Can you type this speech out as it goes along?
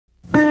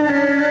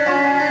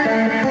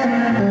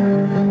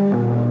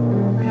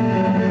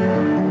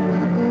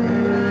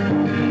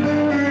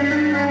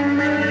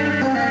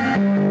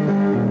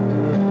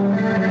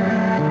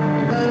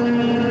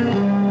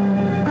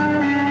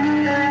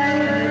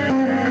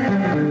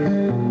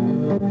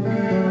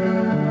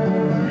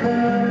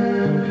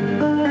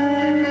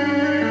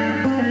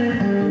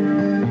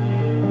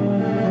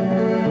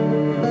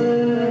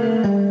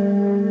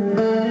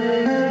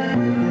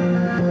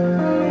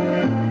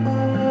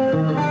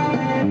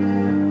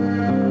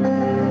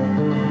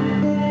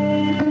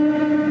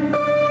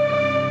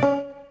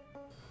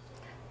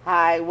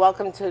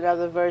welcome to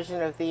another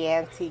version of the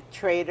Antique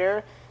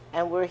Trader,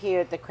 and we're here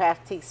at the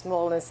Craftiques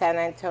Mall in San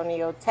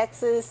Antonio,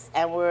 Texas,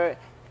 and we're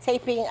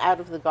taping out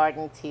of the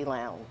Garden Tea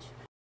Lounge.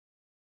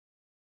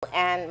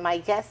 And my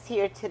guest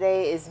here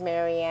today is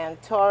Marianne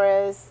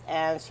Torres,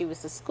 and she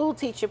was a school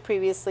teacher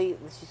previously.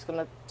 She's going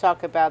to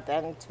talk about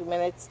that in 2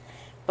 minutes.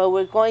 But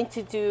we're going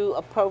to do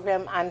a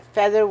program on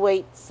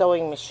featherweight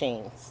sewing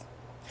machines.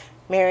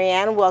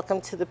 Marianne,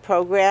 welcome to the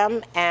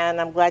program,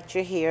 and I'm glad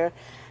you're here.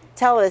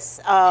 Tell us,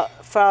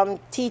 from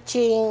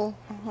teaching,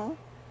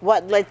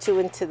 what led you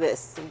into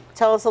this?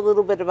 Tell us a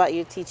little bit about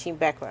your teaching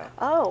background.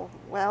 Oh,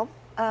 well,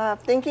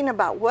 thinking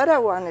about what I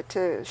wanted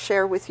to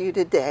share with you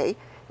today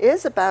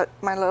is about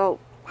my little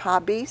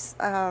hobbies.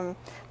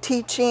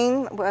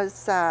 Teaching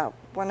was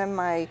one of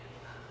my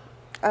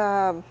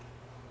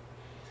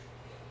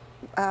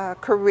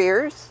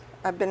careers.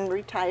 I've been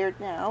retired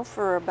now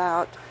for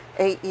about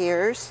 8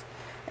 years.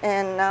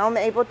 And now I'm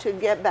able to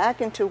get back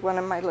into one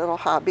of my little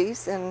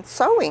hobbies in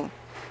sewing.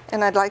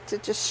 And I'd like to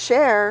just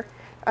share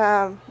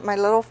my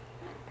little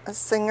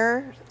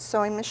Singer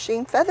sewing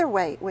machine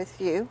featherweight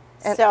with you.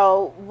 And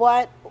so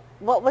what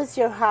was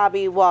your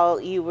hobby while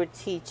you were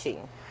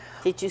teaching?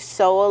 Did you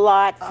sew a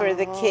lot for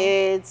the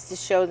kids to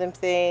show them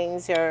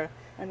things, or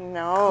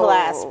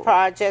class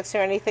projects or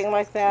anything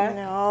like that?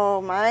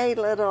 No, my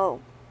little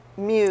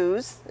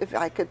muse, if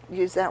I could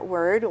use that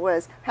word,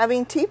 was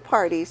having tea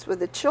parties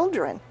with the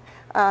children.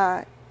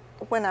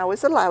 When I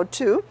was allowed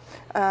to.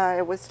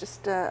 It was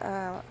just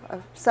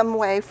some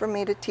way for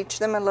me to teach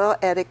them a little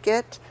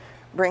etiquette,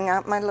 bring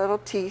out my little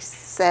tea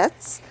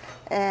sets,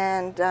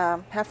 and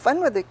have fun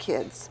with the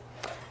kids.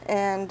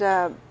 And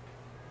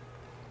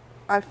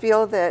I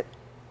feel that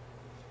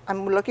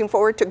I'm looking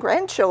forward to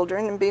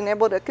grandchildren and being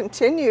able to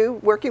continue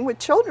working with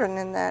children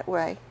in that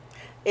way.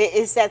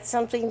 Is that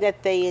something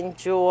that they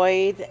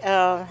enjoyed,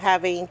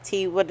 having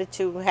tea? What did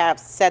you have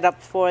set up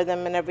for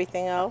them and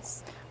everything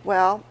else?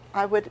 Well,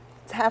 I would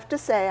have to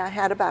say I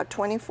had about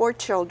 24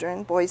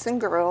 children, boys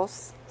and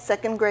girls,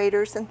 second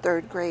graders and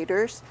third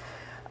graders.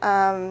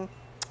 I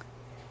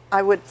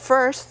would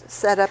first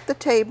set up the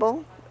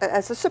table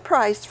as a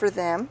surprise for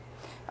them,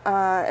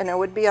 and it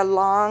would be a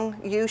long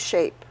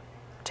U-shaped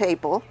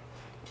table.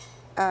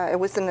 It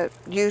was in a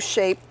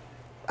U-shaped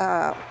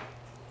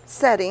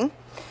setting,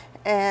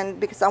 and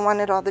because I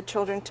wanted all the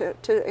children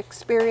to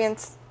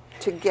experience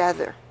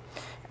together,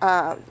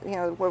 you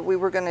know, what we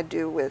were going to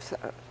do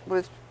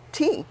with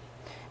tea.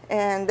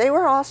 And they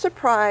were all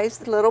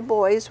surprised. The little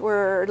boys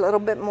were a little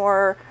bit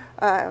more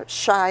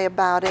shy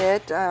about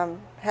it,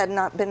 had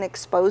not been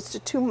exposed to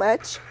too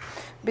much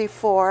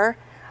before,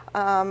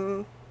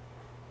 but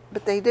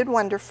they did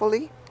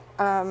wonderfully.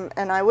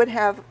 And I would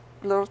have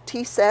little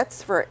tea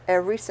sets for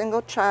every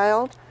single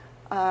child.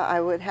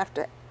 I would have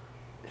to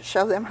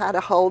show them how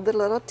to hold the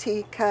little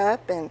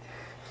teacup and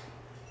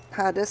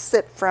how to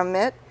sip from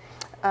it.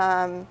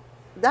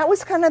 That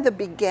was kind of the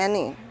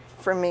beginning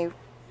for me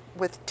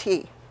with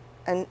tea.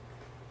 And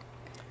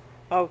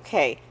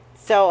okay,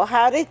 so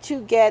how did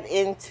you get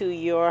into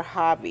your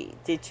hobby?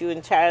 Did you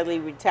entirely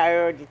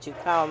retire, or did you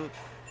come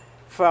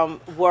from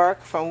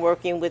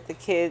working with the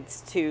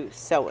kids, to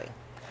sewing?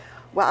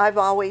 Well, I've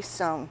always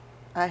sewn.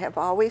 I have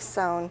always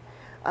sewn.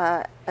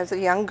 As a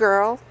young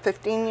girl,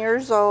 15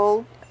 years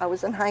old, I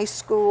was in high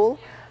school.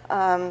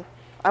 I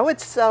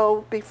would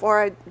sew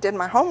before I did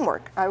my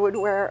homework. I would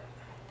wear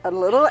a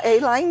little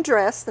A-line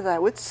dress that I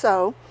would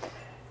sew.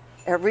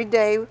 Every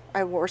day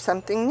I wore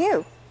something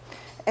new,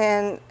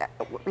 and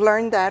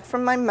learned that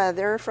from my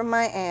mother, from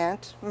my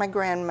aunt, my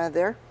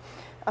grandmother.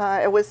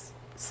 It was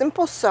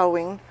simple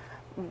sewing,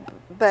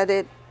 but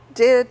it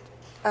did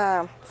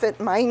fit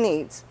my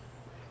needs.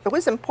 It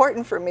was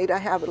important for me to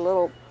have a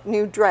little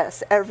new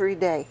dress every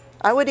day.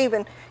 I would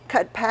even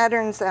cut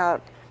patterns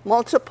out,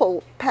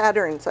 multiple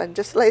patterns. I'd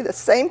just lay the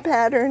same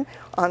pattern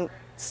on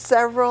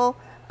several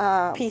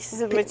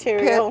pieces of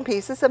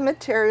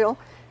material.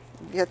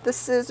 Get the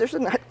scissors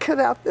and I'd cut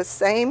out the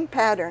same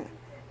pattern.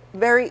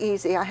 Very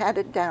easy. I had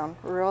it down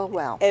real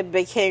well. It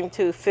became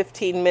to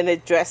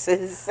 15-minute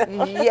dresses.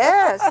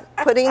 Yes,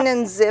 putting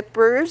in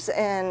zippers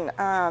and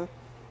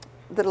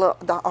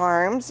the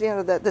arms, you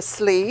know, the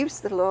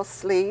sleeves, the little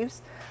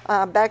sleeves.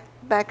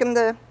 Back in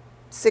the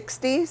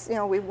 60s, you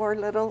know, we wore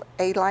little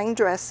A-line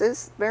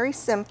dresses, very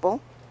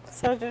simple.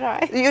 So did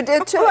I. You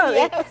did too.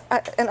 Yes.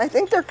 And I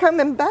think they're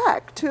coming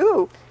back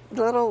too.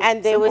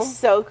 And they were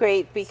so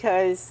great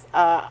because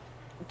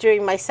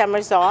during my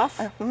summers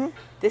off,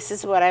 this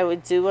is what I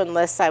would do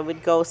unless I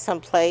would go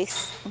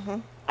someplace.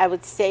 I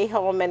would stay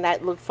home and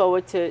I'd look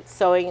forward to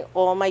sewing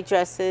all my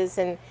dresses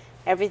and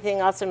everything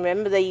else. And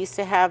remember, they used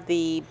to have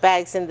the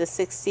bags in the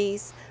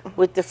 60s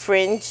with the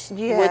fringe,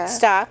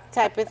 Woodstock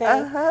type of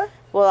thing.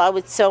 Well, I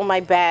would sew my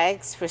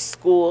bags for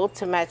school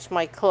to match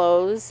my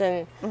clothes,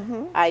 and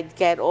I'd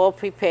get all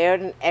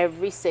prepared, and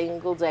every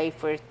single day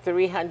for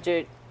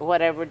 300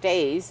 whatever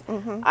days,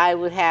 I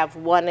would have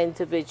one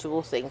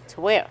individual thing to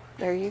wear.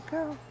 There you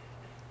go.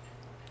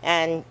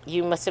 and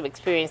you must have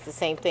experienced the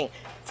same thing.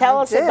 Tell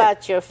us did.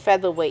 about your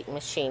featherweight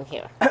machine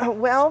here.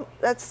 Well,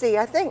 let's see.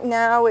 I think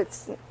now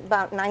it's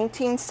about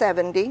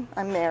 1970.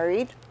 I'm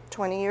married,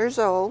 20 years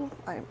old.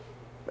 I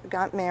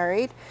got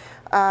married.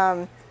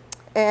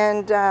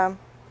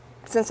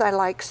 Since I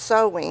like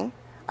sewing,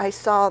 I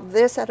saw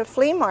this at a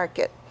flea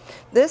market.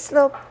 This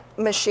little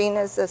machine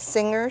is a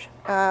Singer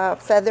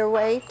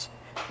featherweight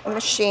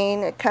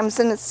machine. It comes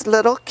in its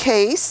little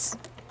case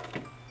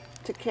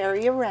to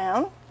carry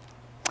around.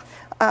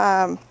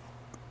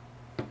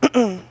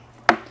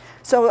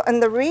 So in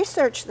the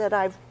research that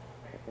I've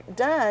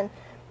done,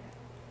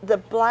 the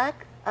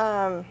black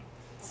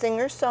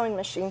Singer sewing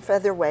machine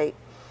featherweight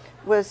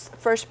was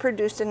first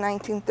produced in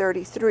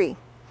 1933.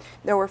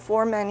 There were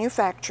 4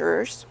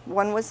 manufacturers.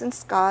 One was in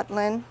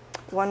Scotland,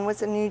 one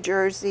was in New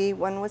Jersey,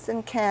 one was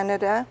in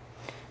Canada.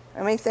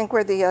 Let me think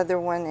where the other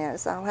one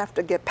is. I'll have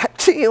to get back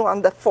to you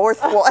on the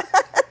 4th one.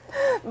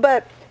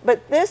 But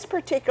this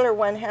particular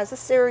one has a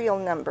serial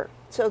number.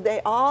 So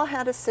they all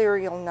had a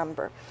serial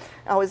number.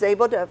 I was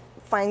able to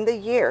find the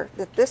year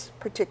that this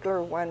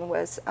particular one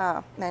was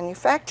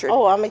manufactured.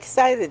 Oh, I'm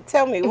excited.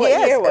 Tell me, what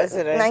year was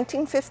it in?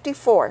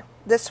 1954.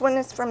 This one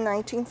is from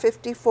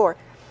 1954.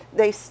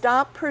 They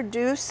stopped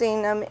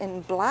producing them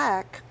in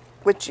black,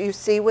 which you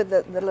see with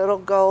the little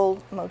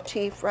gold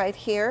motif right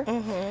here, in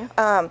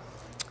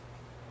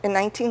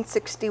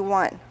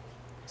 1961.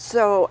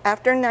 So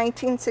after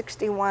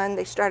 1961,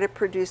 they started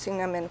producing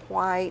them in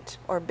white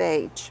or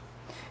beige.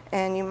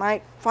 And you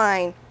might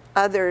find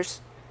others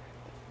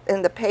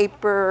in the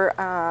paper,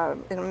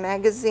 in a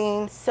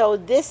magazine. So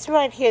this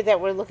right here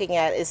that we're looking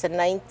at is a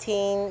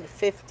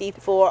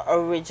 1954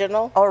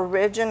 original?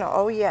 Original,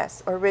 oh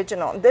yes,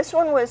 original. This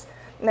one was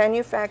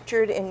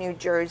manufactured in New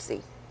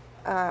Jersey.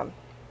 You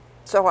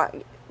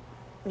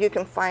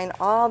can find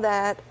all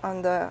that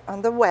on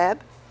the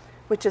web,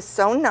 which is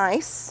so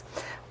nice.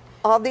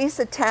 All these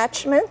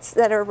attachments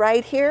that are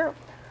right here,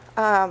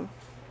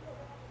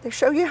 they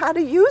show you how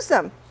to use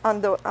them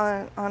on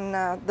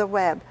the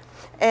web.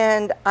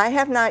 And I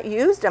have not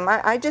used them.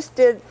 I just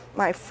did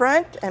my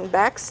front and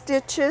back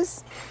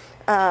stitches.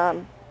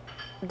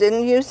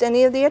 Didn't use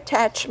any of the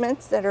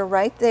attachments that are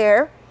right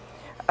there.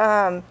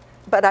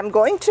 But I'm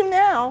going to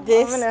now.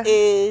 This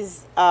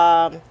is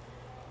the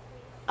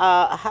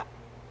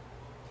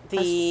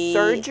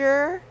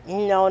serger?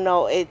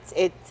 No,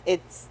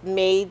 it's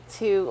made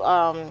to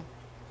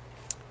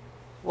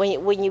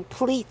when you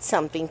pleat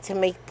something, to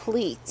make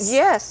pleats.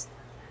 Yes,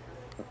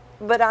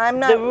 but I'm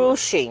not. The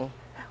ruching.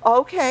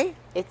 Okay.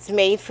 It's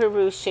made for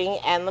ruching,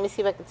 and let me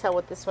see if I can tell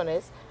what this one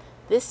is.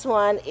 This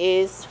one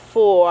is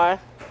for.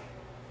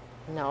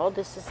 No,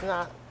 this is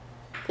not.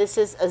 This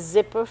is a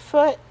zipper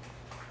foot.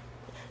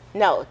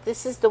 No,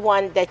 this is the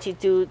one that you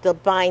do the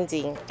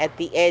binding at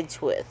the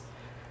edge with.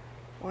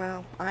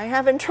 Well, I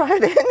haven't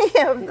tried any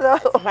of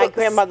those. My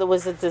grandmother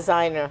was a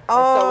designer, and so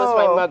was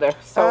my mother.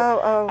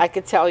 So I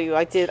could tell you,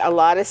 I did a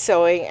lot of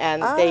sewing,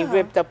 and they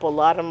ripped up a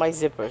lot of my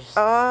zippers.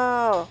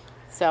 Oh.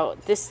 So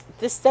this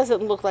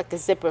doesn't look like a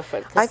zipper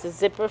foot, because the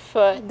zipper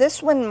foot.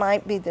 This one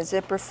might be the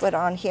zipper foot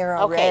on here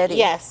already. Okay,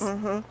 yes.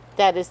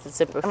 That is the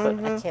zipper foot.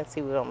 I can't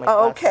see with all my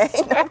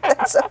glasses. Okay, no,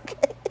 that's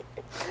okay.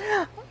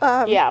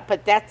 Yeah,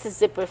 but that's a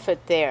zipper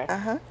foot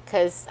there.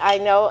 Because I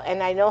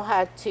know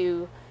how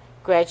to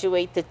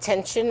graduate the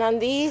tension on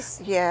these.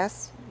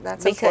 Yes,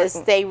 that's because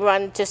important. they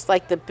run just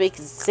like the big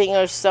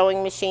Singer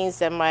sewing machines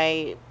that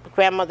my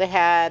grandmother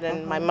had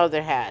and my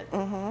mother had.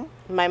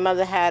 My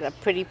mother had a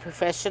pretty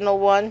professional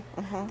one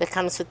that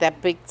comes with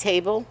that big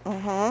table.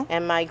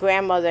 And my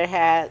grandmother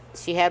had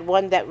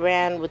one that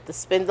ran with the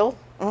spindle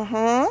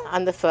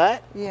on the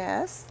foot.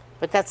 Yes.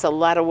 But that's a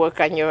lot of work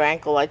on your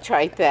ankle. I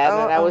tried that,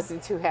 and I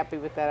wasn't too happy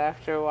with that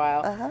after a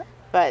while.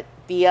 But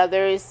the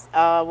others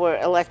were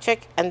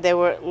electric, and they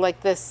were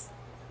like this,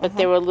 but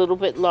they were a little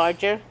bit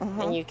larger,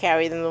 and you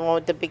carry them, the one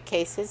with the big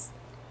cases.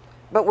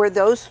 But were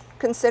those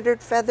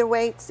considered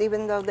featherweights,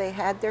 even though they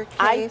had their case?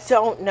 I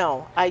don't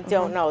know. I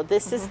don't know.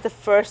 This is the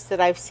first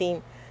that I've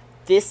seen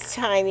this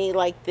tiny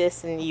like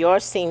this, and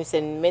yours seems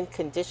in mint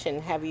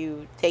condition. Have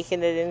you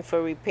taken it in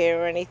for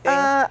repair or anything?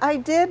 I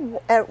did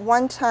at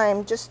one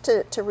time, just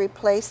to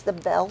replace the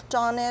belt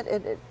on it.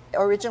 It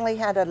originally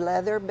had a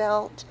leather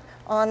belt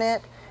on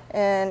it,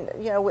 and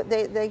you know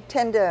they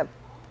tend to.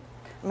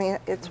 I mean,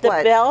 it's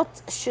the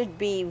belt should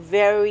be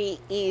very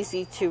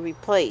easy to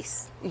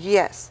replace.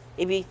 Yes.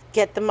 If you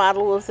get the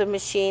model of the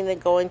machine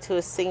and go into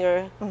a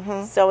Singer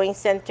sewing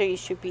center, you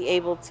should be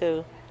able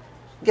to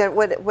get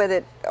what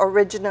it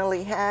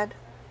originally had.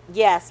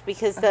 Yes,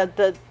 because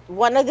the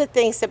one of the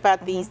things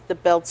about these, the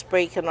belts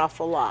break an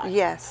awful lot.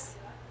 Yes,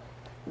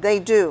 they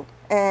do.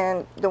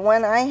 And the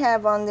one I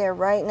have on there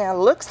right now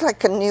looks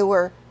like a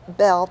newer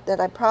belt that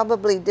I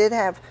probably did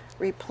have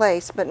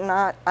replaced, but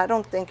not. I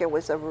don't think it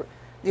was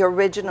the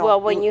original.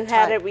 Well, when you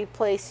had it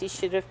replaced, you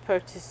should have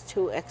purchased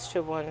 2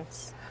 extra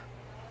ones.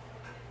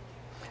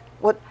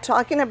 Well,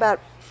 talking about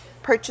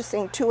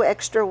purchasing 2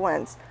 extra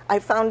ones, I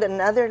found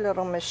another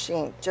little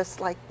machine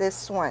just like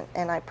this one,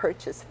 and I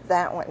purchased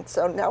that one.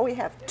 So now we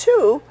have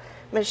 2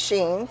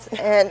 machines,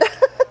 and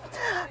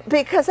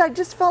Because I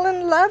just fell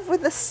in love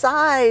with the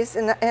size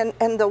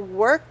and the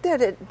work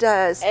that it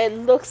does. It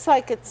looks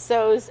like it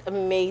sews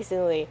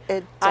amazingly.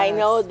 It I does.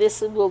 know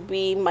this will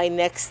be my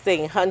next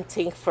thing,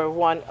 hunting for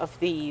one of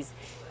these,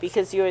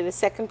 because you're the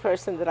second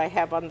person that I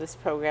have on this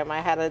program.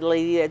 I had a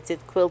lady that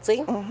did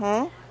quilting.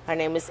 Her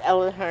name is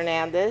Ellen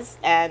Hernandez,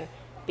 and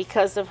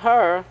because of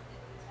her,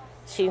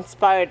 she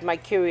inspired my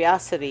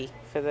curiosity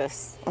for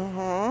this.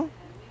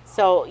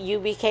 So you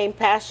became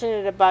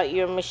passionate about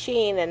your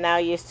machine, and now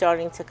you're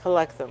starting to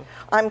collect them.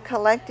 I'm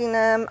collecting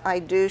them. I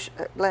do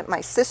let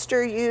my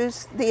sister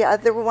use the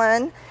other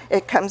one.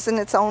 It comes in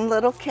its own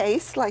little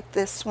case like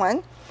this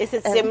one. Is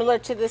it similar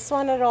to this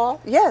one at all?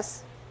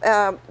 Yes.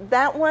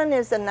 That one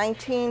is a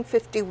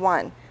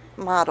 1951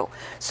 model.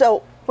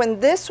 So when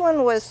this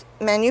one was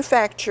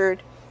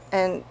manufactured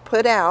and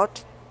put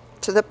out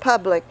to the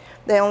public,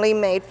 they only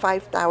made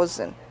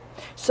 5,000.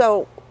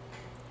 So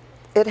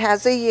it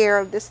has a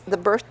year. The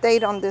birth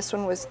date on this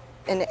one was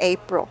in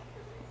April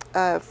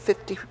of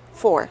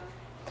 54.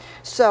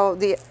 So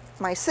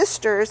my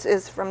sister's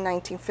is from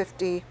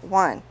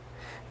 1951,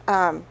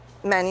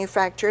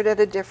 manufactured at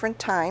a different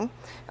time.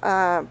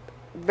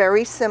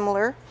 Very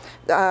similar.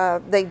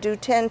 They do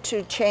tend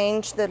to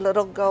change the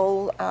little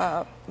gold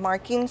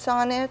markings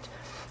on it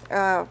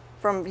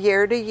from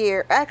year to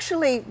year.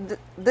 Actually,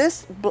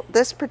 this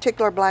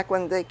particular black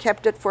one, they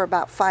kept it for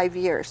about 5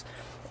 years,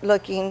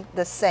 looking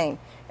the same.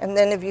 And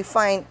then if you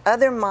find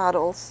other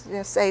models,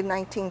 say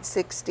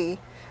 1960,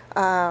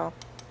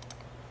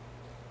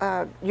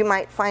 you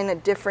might find a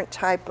different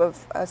type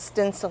of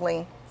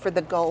stenciling for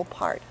the gold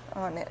part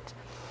on it.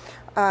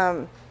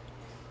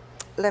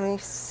 Let me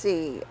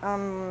see.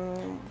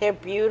 They're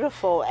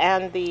beautiful,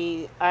 and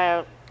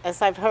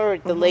as I've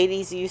heard, the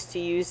ladies used to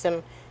use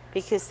them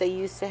because they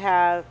used to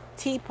have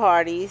tea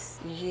parties.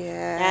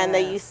 Yeah. And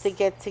they used to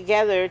get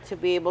together to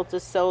be able to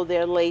sew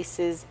their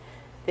laces,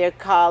 their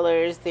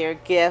collars, their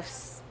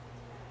gifts.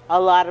 A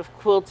lot of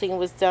quilting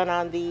was done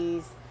on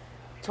these.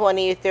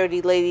 20 or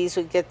 30 ladies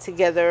would get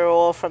together,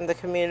 all from the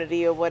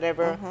community or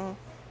whatever.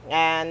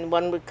 And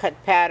one would cut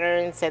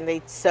patterns, and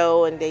they'd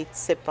sew, and they'd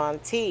sip on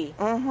tea.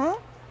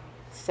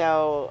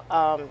 So,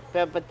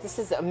 but this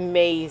is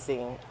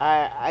amazing.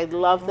 I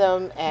love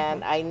them,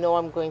 and I know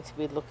I'm going to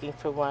be looking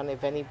for one.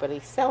 If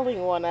anybody's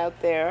selling one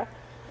out there,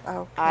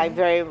 I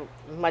very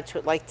much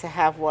would like to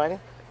have one.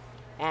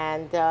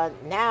 And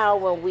now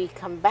when we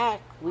come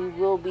back, we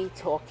will be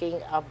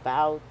talking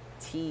about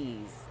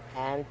teas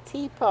and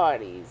tea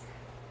parties.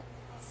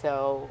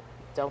 So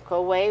don't go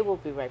away. We'll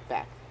be right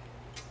back.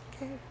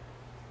 Okay.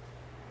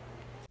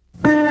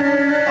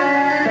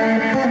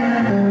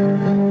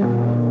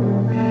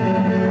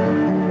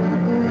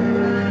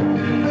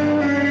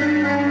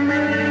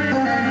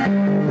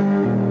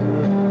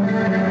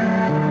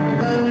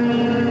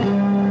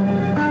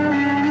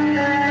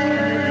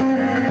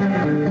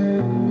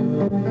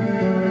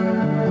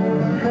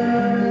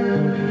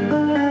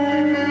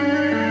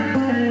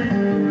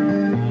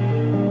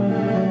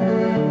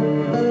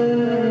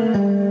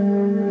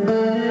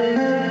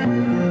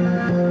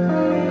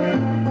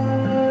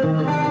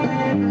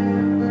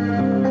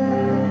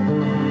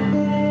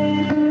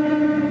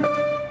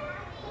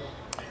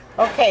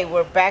 Okay,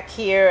 we're back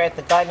here at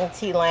the Garden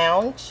Tea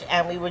Lounge,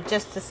 and we were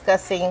just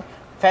discussing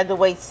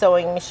featherweight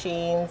sewing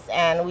machines,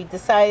 and we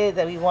decided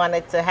that we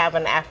wanted to have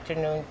an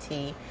afternoon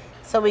tea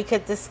so we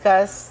could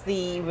discuss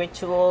the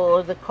ritual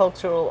or the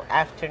cultural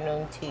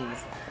afternoon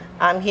teas.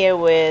 I'm here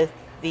with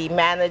the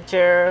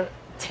manager,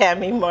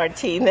 Tammy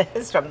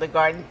Martinez from the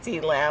Garden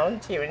Tea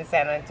Lounge here in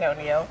San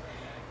Antonio,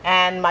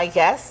 and my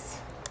guest,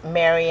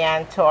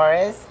 Marianne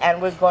Torres,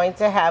 and we're going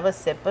to have a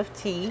sip of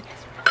tea.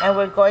 And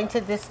we're going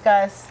to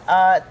discuss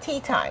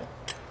tea time.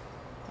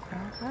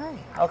 All right.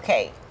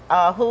 Okay.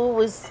 Who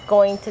was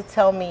going to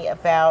tell me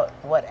about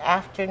what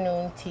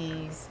afternoon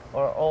teas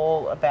are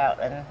all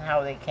about and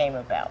how they came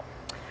about?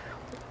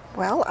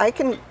 Well, I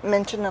can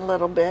mention a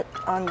little bit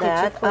on Could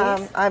that. you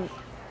please?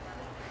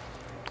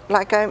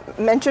 Like I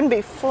mentioned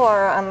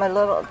before, I'm a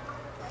little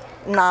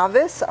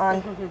novice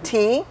on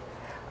tea.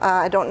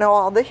 I don't know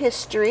all the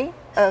history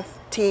of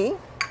tea.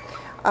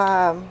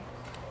 I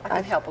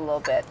can help a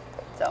little bit.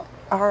 So.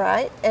 All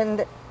right,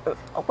 and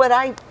what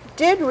I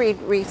did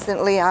read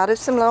recently out of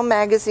some little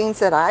magazines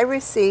that I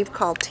received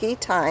called Tea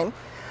Time.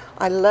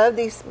 I love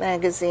these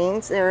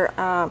magazines. They're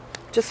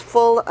just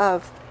full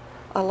of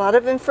a lot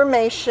of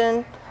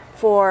information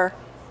for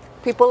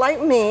people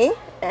like me,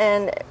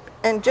 and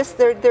just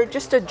they're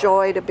just a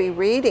joy to be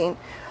reading.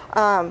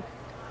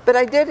 But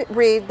I did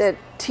read that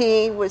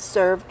tea was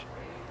served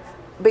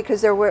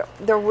because there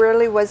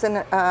really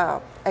wasn't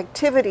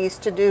activities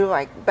to do,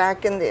 like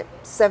back in the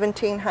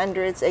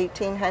 1700s,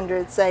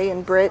 1800s, say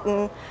in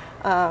Britain,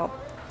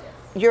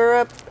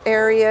 Europe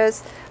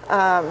areas,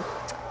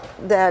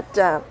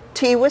 that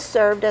tea was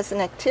served as an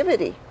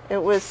activity.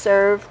 It was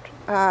served,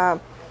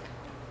 and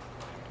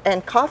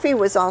coffee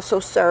was also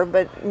served,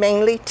 but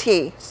mainly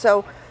tea.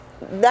 So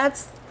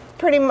that's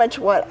pretty much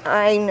what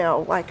I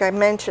know. Like I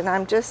mentioned,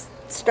 I'm just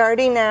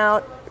starting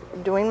out,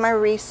 doing my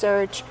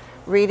research,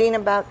 reading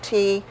about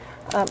tea.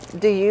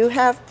 Do you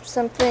have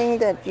something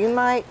that you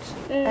might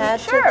add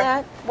to Sure.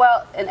 that?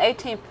 Well, in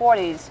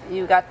 1840s,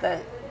 you got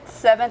the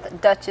 7th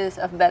Duchess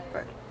of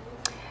Bedford.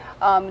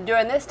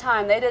 During this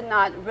time, they did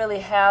not really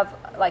have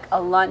like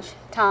a lunch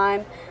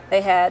time.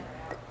 They had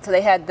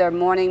their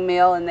morning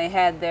meal and they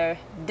had their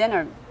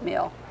dinner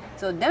meal.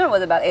 So dinner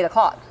was about 8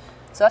 o'clock.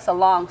 So that's a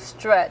long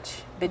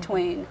stretch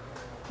between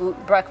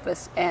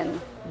breakfast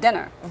and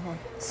dinner.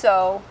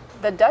 So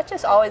the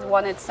Duchess always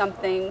wanted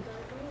something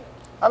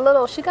a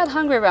little, she got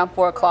hungry around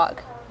 4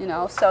 o'clock, you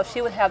know, so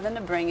she would have them to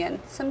bring in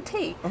some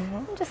tea.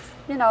 Just,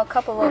 you know, a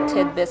couple little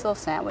tidbits, little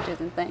sandwiches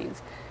and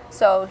things.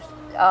 So,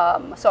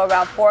 so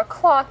around 4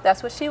 o'clock,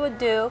 that's what she would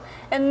do.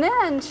 And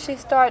then she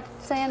started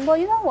saying, well,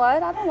 you know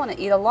what, I don't want to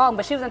eat alone,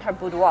 but she was in her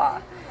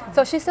boudoir.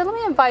 So she said, let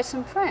me invite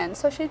some friends.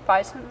 So she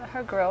invites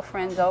her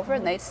girlfriends over,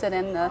 and they sit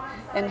in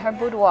her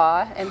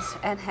boudoir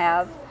and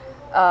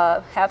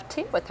have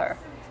tea with her.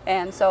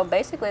 And so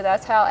basically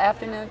that's how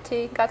afternoon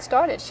tea got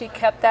started. She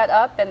kept that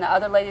up and the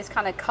other ladies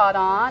kind of caught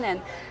on, and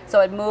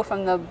so it moved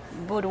from the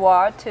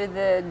boudoir to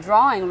the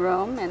drawing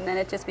room, and then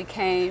it just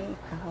became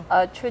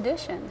a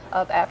tradition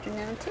of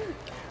afternoon tea.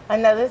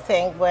 Another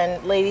thing,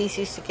 when ladies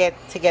used to get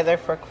together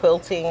for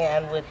quilting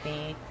and would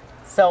be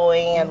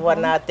sewing and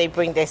whatnot, they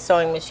bring their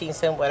sewing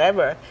machines and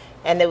whatever,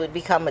 and it would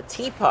become a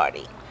tea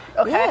party.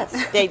 Okay.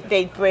 Yes.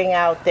 They'd bring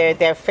out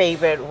their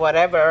favorite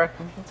whatever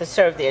to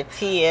serve their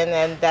tea in,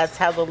 and that's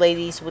how the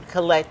ladies would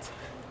collect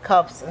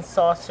cups and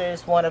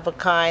saucers, one of a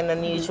kind,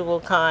 unusual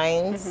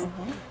kinds.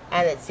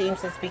 And it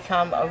seems it's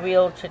become a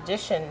real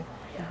tradition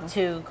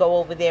to go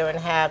over there and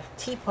have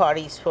tea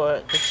parties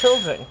for the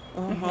children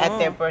at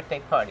their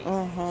birthday parties.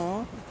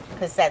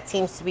 Because that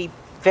seems to be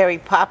very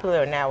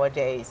popular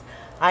nowadays.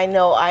 I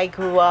know I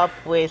grew up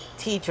with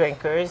tea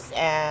drinkers,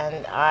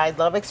 and I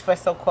love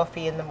espresso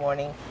coffee in the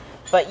morning.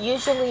 But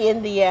usually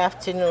in the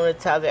afternoon,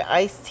 it's either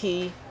iced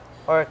tea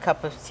or a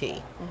cup of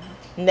tea.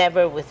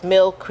 Never with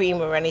milk,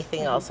 cream, or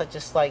anything else. I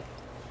just like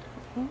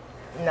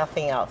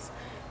nothing else.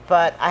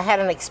 But I had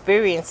an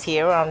experience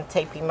here on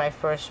taping my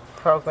first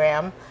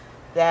program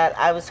that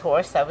I was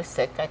hoarse, I was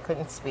sick, I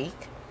couldn't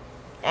speak.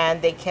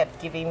 And they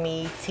kept giving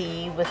me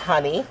tea with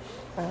honey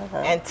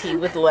and tea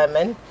with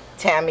lemon.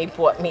 Tammy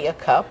bought me a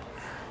cup.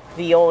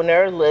 The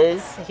owner,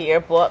 Liz,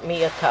 here bought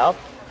me a cup.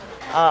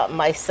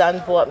 My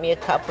son bought me a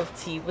cup of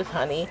tea with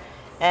honey,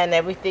 and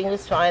everything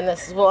was fine. I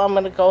said, well, I'm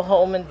going to go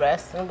home and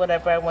rest and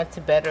whatever. I went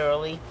to bed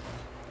early.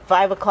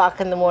 5 o'clock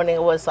in the morning,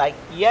 it was like,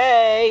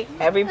 yay,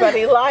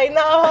 everybody line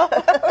up.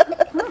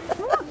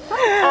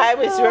 I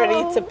was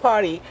ready to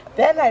party.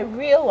 Then I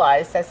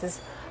realized,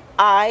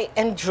 I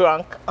am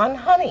drunk on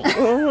honey.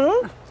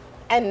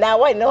 And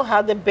now I know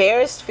how the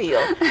bears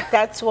feel.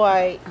 That's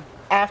why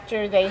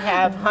after they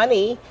have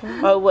honey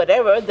or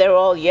whatever, they're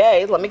all,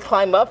 yay, let me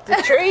climb up the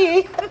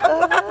tree.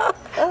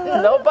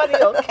 Nobody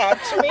will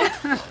catch me.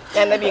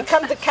 And if you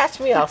come to catch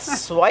me, I'll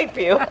swipe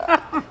you.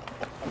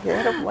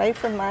 Get away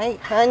from my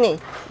honey.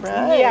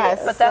 Right.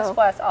 Yes. But that's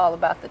why it's all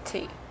about the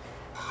tea.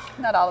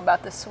 Not all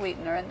about the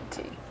sweetener in the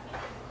tea.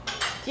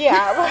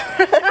 Yeah.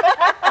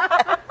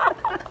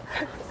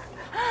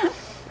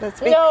 Let's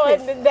be No,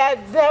 clear. and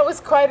that was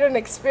quite an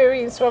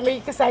experience for me,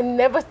 because I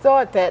never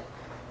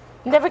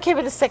came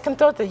to the second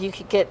thought that you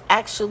could get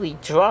actually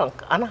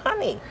drunk on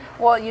honey.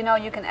 Well, you know,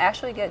 you can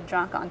actually get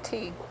drunk on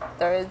tea.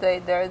 There is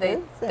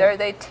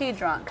a tea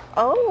drunk.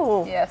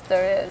 Oh. Yes,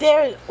 there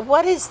is.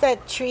 What is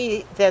that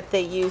tree that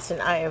they use in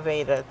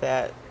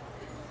Ayurveda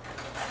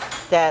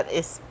that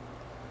is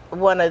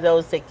one of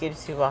those that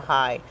gives you a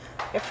high?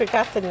 I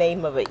forgot the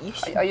name of it. You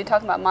should, Are you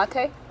talking about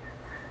mate?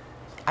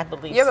 I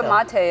believe Yerba so.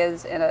 mate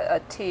is in a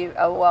tea.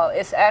 Well,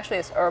 it's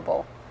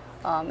herbal.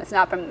 It's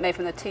not made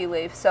from the tea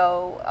leaf,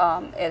 so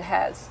it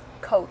has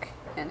coke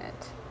in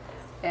it,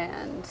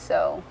 and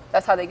so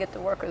that's how they get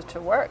the workers to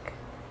work.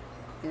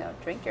 You know,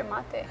 drink your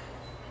mate.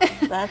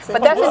 That's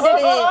But that's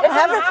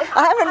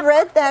I haven't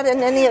read that in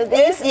any of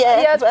these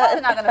yet. Yeah, it's but-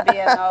 probably not going to be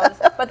in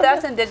those, but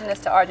that's indigenous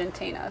to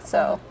Argentina.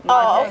 So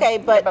Oh, mate, okay,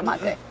 but yerba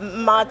mate.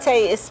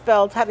 mate is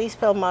spelled, how do you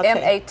spell mate?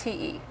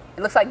 M-A-T-E.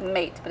 It looks like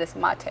mate, but it's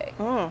mate.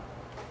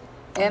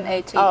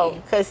 M-A-T-E. Oh,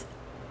 because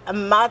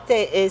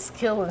mate is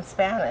kill in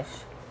Spanish.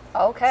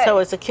 Okay. So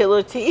it's a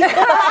killer tea.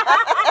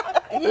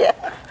 Yeah.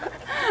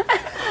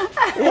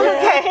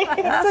 Okay.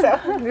 So,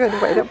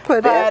 Good way to put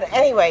it. but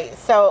anyway,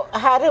 so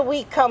how do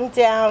we come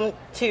down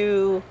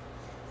to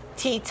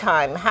tea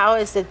time? How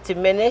has it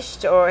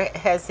diminished, or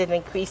has it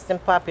increased in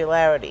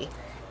popularity?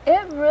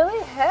 It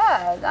really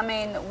has. I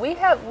mean, we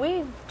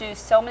do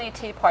so many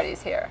tea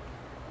parties here.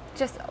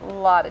 Just a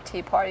lot of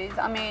tea parties.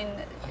 I mean,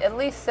 at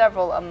least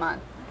several a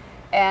month.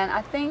 And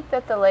I think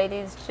that the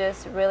ladies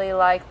just really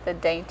like the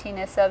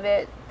daintiness of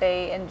it.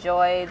 They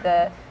enjoy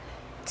the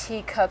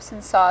teacups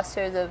and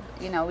saucers of,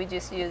 you know, we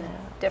just use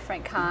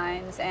different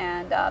kinds,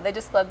 and they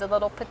just love the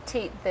little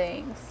petite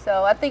things.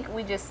 So I think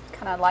we just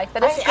kind of like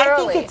that. It's I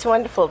girly. think it's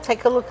wonderful.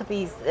 Take a look at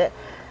these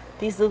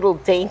little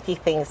dainty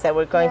things that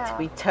we're going to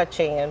be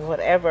touching and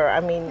whatever. I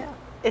mean,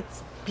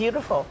 it's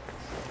beautiful.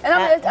 And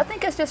I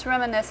think it's just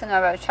reminiscent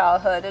of our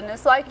childhood, and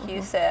it's like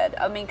you said.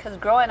 I mean, because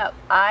growing up,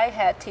 I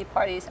had tea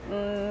parties.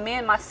 Me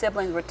and my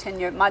siblings were 10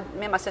 years. Me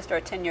and my sister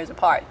are 10 years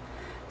apart,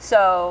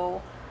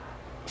 so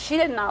she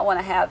did not want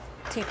to have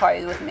tea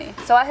parties with me.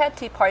 So I had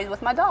tea parties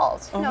with my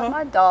dolls. You know,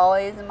 my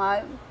dollies and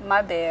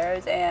my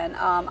bears, and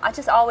I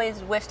just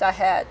always wished I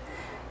had,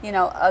 you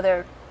know,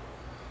 other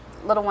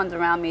little ones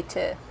around me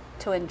to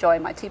enjoy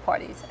my tea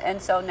parties.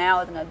 And so now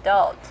as an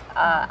adult,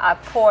 I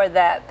pour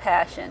that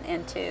passion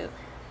into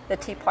the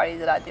tea parties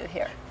that I do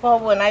here. Well,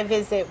 when I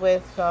visit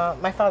with,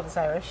 my father's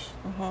Irish,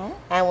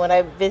 and when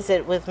I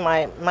visit with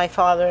my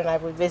father and I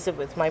would visit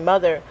with my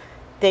mother,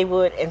 they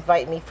would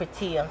invite me for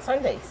tea on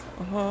Sundays.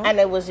 And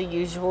it was a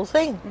usual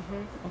thing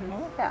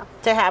Yeah.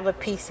 to have a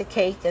piece of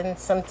cake and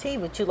some tea.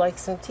 Would you like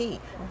some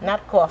tea?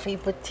 Not coffee,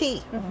 but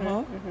tea.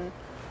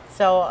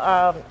 So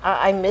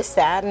I miss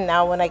that, and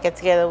now when I get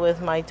together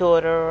with my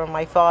daughter or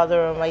my father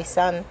or my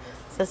son,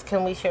 says,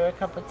 can we share a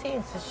cup of tea?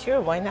 And says,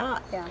 sure, why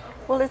not? Yeah.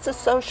 Well, it's a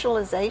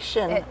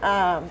socialization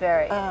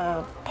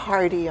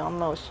party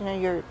almost. You know,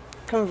 you're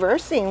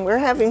conversing. We're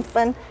having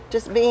fun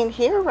just being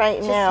here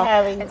right now.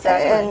 Having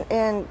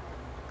and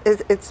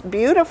it's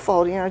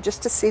beautiful, you know,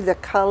 just to see the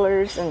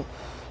colors and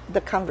the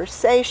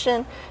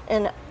conversation.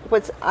 And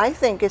what I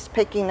think is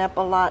picking up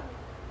a lot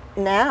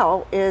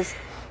now is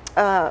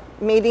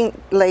meeting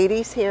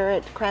ladies here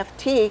at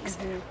Craftiques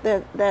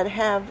that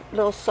have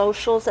little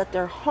socials at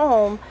their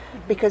home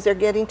because they're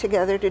getting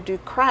together to do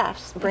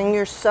crafts. Bring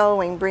your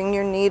sewing, bring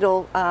your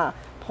needle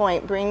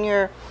point, bring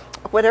your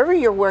whatever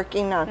you're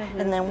working on,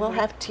 and then we'll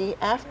have tea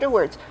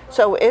afterwards.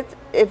 So if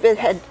it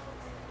had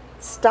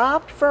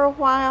stopped for a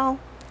while,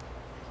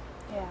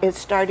 it's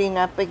starting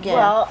up again.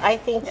 Well, I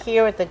think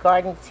here at the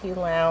Garden Tea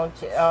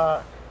Lounge,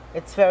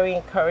 it's very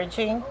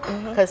encouraging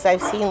because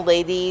I've seen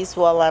ladies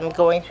while I'm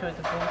going through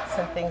the booths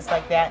and things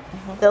like that.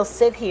 They'll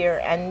sit here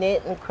and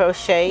knit and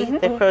crochet.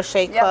 The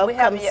crochet club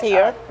comes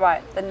here.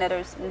 Right, the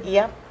knitters.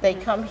 Yep, they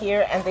come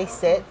here and they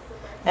sit.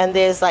 And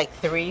there's like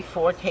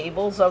 3-4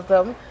 tables of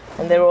them.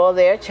 And they're all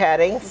there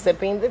chatting,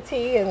 sipping the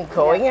tea and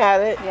going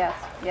at it. Yes,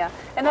 yeah.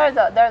 And there's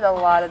a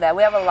lot of that.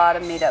 We have a lot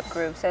of meetup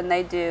groups, and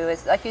they do.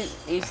 It's like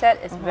you said,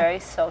 it's very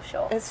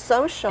social. It's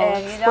social.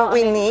 And, it's what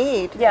we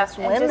need as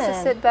women. And just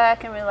to sit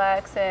back and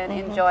relax and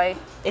enjoy.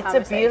 It's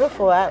a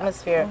beautiful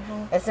atmosphere.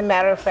 As a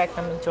matter of fact,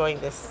 I'm enjoying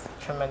this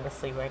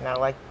tremendously right now.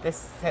 Like,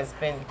 this has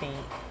been the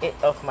it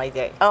of my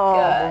day. Oh,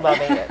 I'm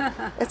loving it.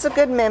 It's a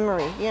good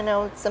memory, you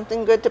know. It's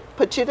something good to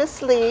put you to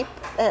sleep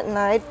at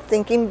night,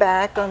 thinking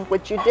back on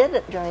what you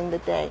did during the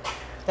day.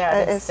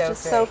 That is it's so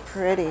just great. so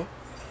pretty.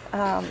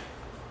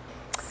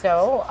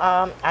 So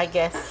I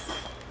guess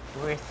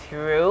we're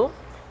through,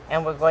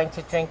 and we're going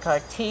to drink our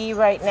tea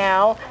right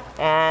now.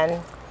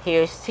 And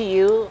here's to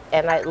you,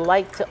 and I'd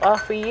like to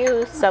offer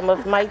you some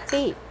of my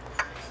tea.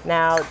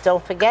 Now,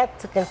 don't forget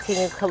to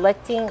continue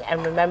collecting,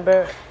 and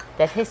remember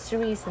that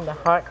history is in the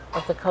heart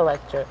of the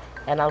collector.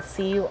 And I'll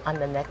see you on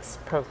the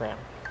next program.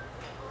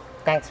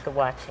 Thanks for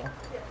watching.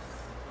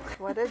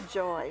 What a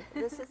joy.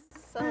 This is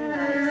so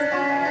nice.